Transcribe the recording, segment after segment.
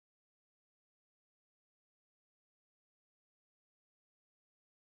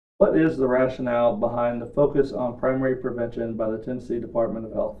What is the rationale behind the focus on primary prevention by the Tennessee Department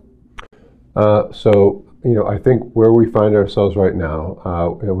of Health? I think where we find ourselves right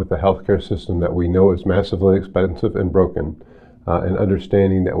now with the healthcare system that we know is massively expensive and broken, and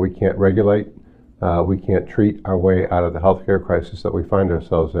understanding that we can't regulate, we can't treat our way out of the healthcare crisis that we find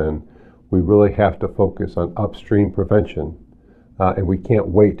ourselves in, we really have to focus on upstream prevention, and we can't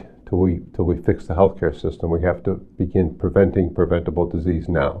wait till we fix the healthcare system. We have to begin preventing preventable disease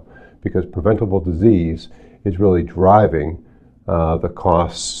now, because preventable disease is really driving the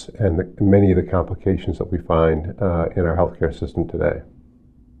costs and many of the complications that we find in our healthcare system today.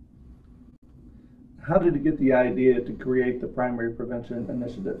 How did you get the idea to create the primary prevention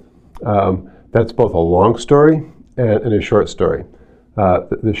initiative? That's both a long story and a short story.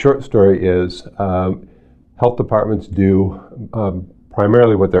 The short story is health departments do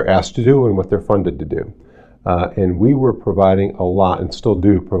primarily what they're asked to do and what they're funded to do. And we were providing a lot, and still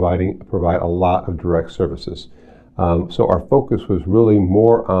do provide a lot of direct services. So our focus was really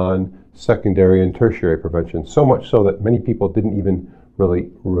more on secondary and tertiary prevention, so much so that many people didn't even really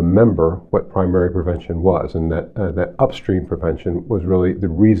remember what primary prevention was, and that upstream prevention was really the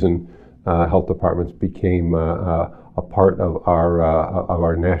reason health departments became a part of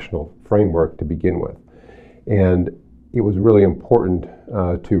our national framework to begin with. And it was really important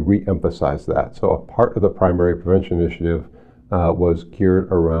to re-emphasize that. So a part of the primary prevention initiative was geared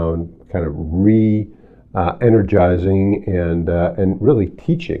around kind of energizing and really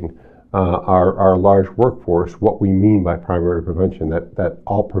teaching our large workforce what we mean by primary prevention, that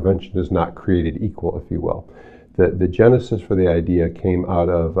all prevention is not created equal, if you will. The genesis for the idea came out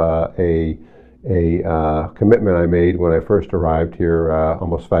of a commitment I made when I first arrived here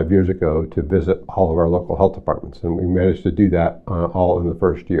almost 5 years ago to visit all of our local health departments, and we managed to do that all in the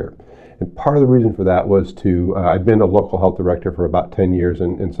first year. And part of the reason for that was I'd been a local health director for about 10 years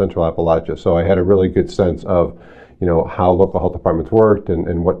in Central Appalachia, so I had a really good sense of how local health departments worked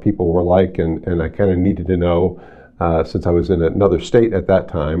and what people were like, and I kind of needed to know, since I was in another state at that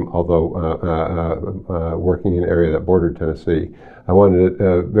time, although working in an area that bordered Tennessee, I wanted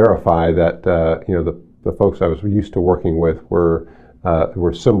to verify that the folks I was used to working with were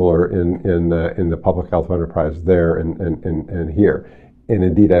similar in the public health enterprise there and here. And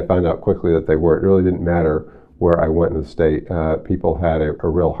indeed, I found out quickly that they were. It really didn't matter where I went in the state. People had a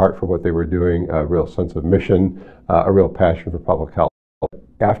real heart for what they were doing, a real sense of mission, a real passion for public health.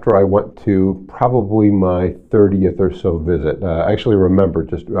 After I went to probably my 30th or so visit, I actually remember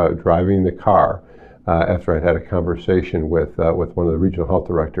just driving the car after I'd had a conversation with one of the regional health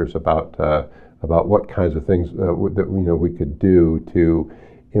directors about what kinds of things that we could do to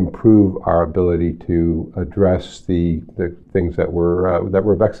improve our ability to address the things that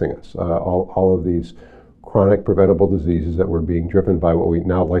were vexing us. All of these chronic preventable diseases that were being driven by what we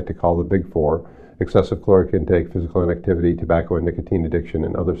now like to call the big four: excessive caloric intake, physical inactivity, tobacco and nicotine addiction,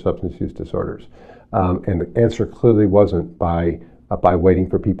 and other substance use disorders. And the answer clearly wasn't by waiting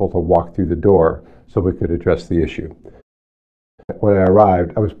for people to walk through the door so we could address the issue. When I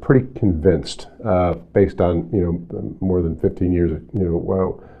arrived, I was pretty convinced, based on more than 15 years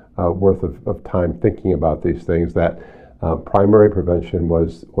worth of time thinking about these things, that primary prevention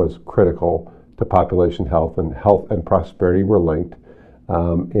was critical to population health and prosperity were linked.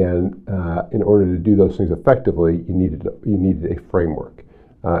 And in order to do those things effectively, you needed a framework.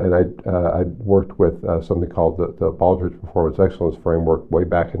 And I worked with something called the Baldrige Performance Excellence Framework way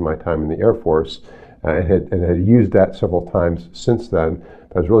back in my time in the Air Force, and had used that several times since then.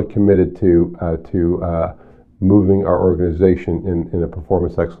 I was really committed to moving our organization in a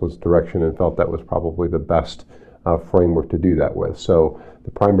performance excellence direction, and felt that was probably the best framework to do that with. So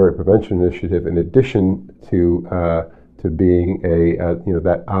the primary prevention initiative, in addition to being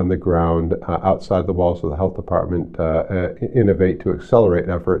that on the ground, outside the walls of the health department, innovate to accelerate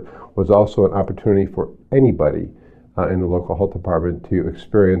effort, was also an opportunity for anybody in the local health department to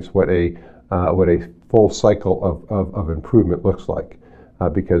experience what a full cycle of improvement looks like.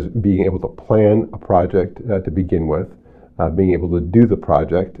 Because being able to plan a project to begin with, being able to do the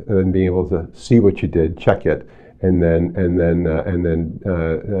project, and then being able to see what you did, check it, and then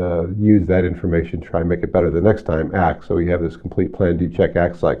use that information to try and make it better the next time, act. So we have this complete plan, do, check,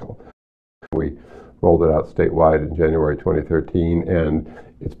 act cycle. We rolled it out statewide in January 2013, and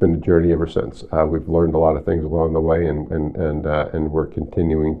it's been a journey ever since. We've learned a lot of things along the way, and we're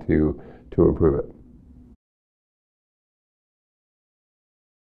continuing to improve it.